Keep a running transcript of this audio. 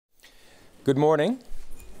Good morning.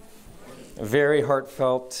 A very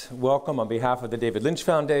heartfelt welcome on behalf of the David Lynch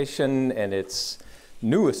Foundation and its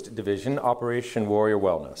newest division, Operation Warrior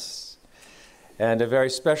Wellness. And a very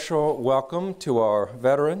special welcome to our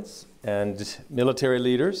veterans and military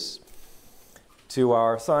leaders, to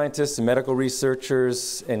our scientists and medical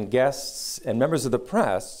researchers and guests and members of the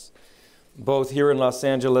press, both here in Los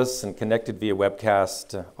Angeles and connected via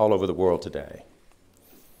webcast all over the world today.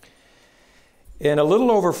 In a little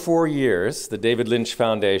over 4 years, the David Lynch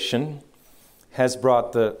Foundation has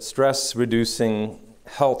brought the stress-reducing,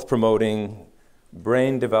 health-promoting,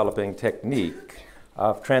 brain-developing technique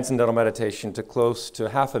of transcendental meditation to close to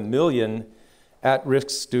 500,000 at-risk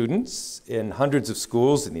students in hundreds of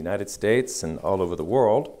schools in the United States and all over the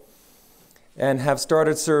world, and have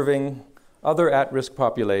started serving other at-risk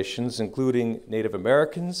populations, including Native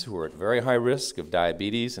Americans who are at very high risk of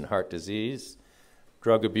diabetes and heart disease,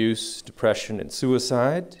 drug abuse, depression, and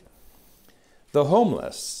suicide, the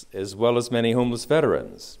homeless, as well as many homeless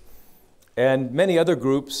veterans, and many other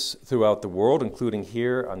groups throughout the world, including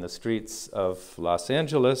here on the streets of Los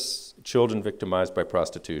Angeles, children victimized by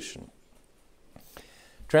prostitution.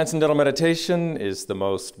 Transcendental meditation is the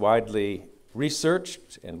most widely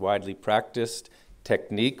researched and widely practiced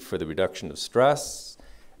technique for the reduction of stress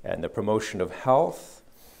and the promotion of health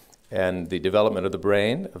and the development of the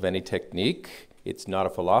brain of any technique. It's not a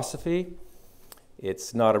philosophy.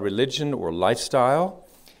 It's not a religion or lifestyle.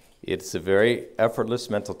 It's a very effortless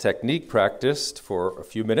mental technique practiced for a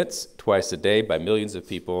few minutes twice a day by millions of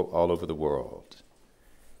people all over the world.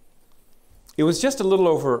 It was just a little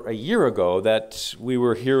over a year ago that we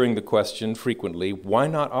were hearing the question frequently, why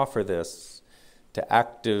not offer this to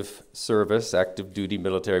active service, active duty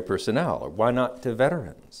military personnel, or why not to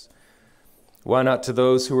veterans? Why not to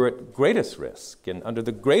those who are at greatest risk and under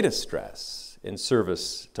the greatest stress in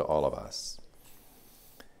service to all of us?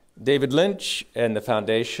 David Lynch and the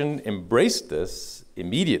foundation embraced this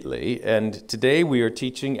immediately, and today we are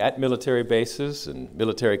teaching at military bases and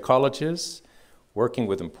military colleges, working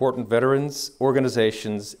with important veterans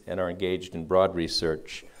organizations, and are engaged in broad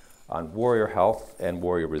research on warrior health and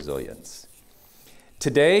warrior resilience.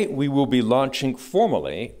 Today we will be launching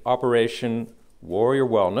formally Operation Warrior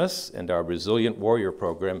Wellness and our Resilient Warrior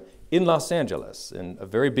program in Los Angeles in a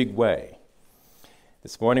very big way.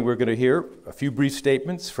 This morning we're going to hear a few brief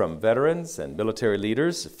statements from veterans and military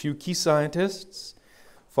leaders, a few key scientists,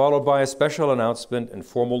 followed by a special announcement and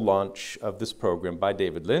formal launch of this program by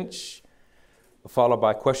David Lynch, followed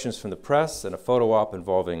by questions from the press and a photo op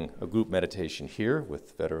involving a group meditation here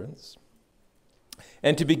with veterans.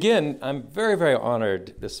 And to begin, I'm very, very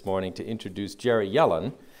honored this morning to introduce Jerry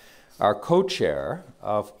Yellin, our co-chair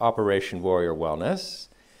of Operation Warrior Wellness,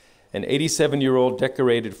 an 87-year-old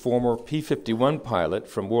decorated former P-51 pilot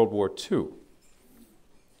from World War II.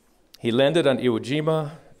 He landed on Iwo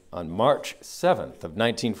Jima on March 7th of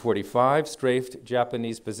 1945, strafed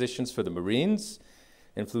Japanese positions for the Marines,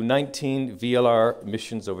 and flew 19 VLR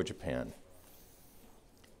missions over Japan.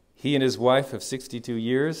 He and his wife of 62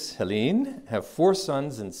 years, Hagelin, have 4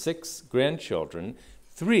 sons and 6 grandchildren,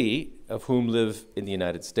 3 of whom live in the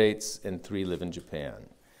United States and 3 live in Japan.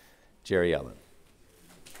 Jerry Yellin.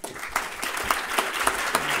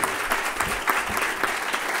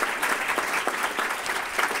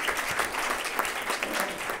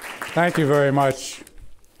 Thank you very much.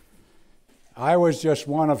 I was just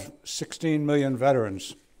one of 16 million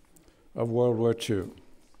veterans of World War II.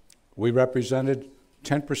 We represented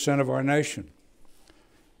 10% of our nation.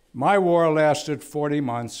 My war lasted 40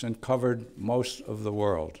 months and covered most of the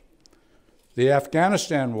world. The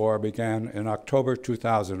Afghanistan War began in October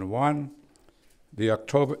 2001,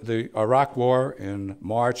 the Iraq War in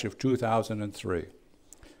March of 2003.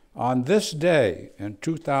 On this day in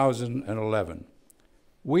 2011,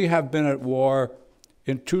 we have been at war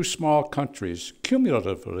in 2 small countries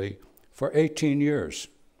cumulatively for 18 years,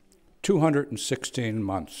 216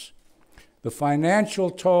 months. The financial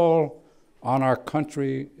toll on our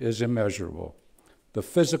country is immeasurable. The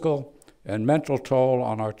physical and mental toll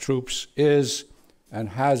on our troops is and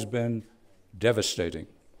has been devastating,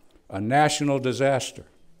 a national disaster.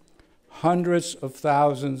 Hundreds of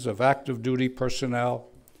thousands of active duty personnel,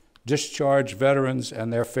 discharged veterans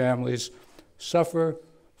and their families suffer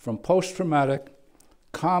from post-traumatic,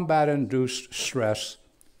 combat-induced stress,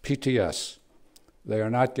 PTS. They are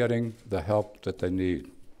not getting the help that they need.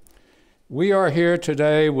 We are here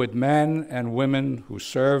today with men and women who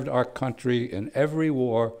served our country in every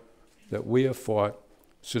war that we have fought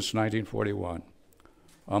since 1941.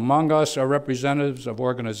 Among us are representatives of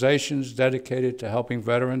organizations dedicated to helping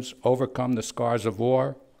veterans overcome the scars of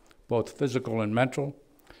war, both physical and mental.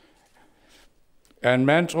 and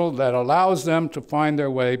mental that allows them to find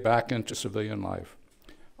their way back into civilian life.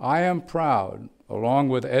 I am proud, along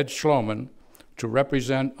with Ed Schloman, to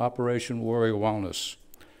represent Operation Warrior Wellness.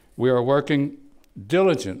 We are working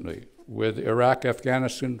diligently with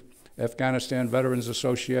Iraq-Afghanistan Veterans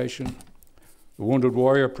Association, the Wounded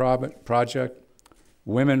Warrior Project,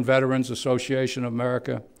 Women Veterans Association of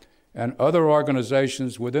America, and other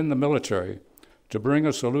organizations within the military to bring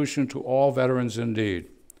a solution to all veterans in need.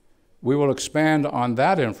 We will expand on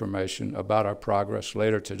that information about our progress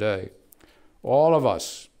later today. All of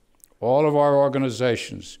us, all of our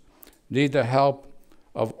organizations, need the help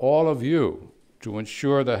of all of you to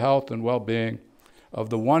ensure the health and well-being of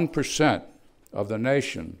the 1% of the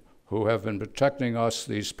nation who have been protecting us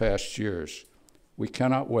these past years. We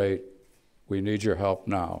cannot wait. We need your help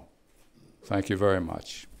now. Thank you very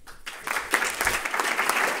much.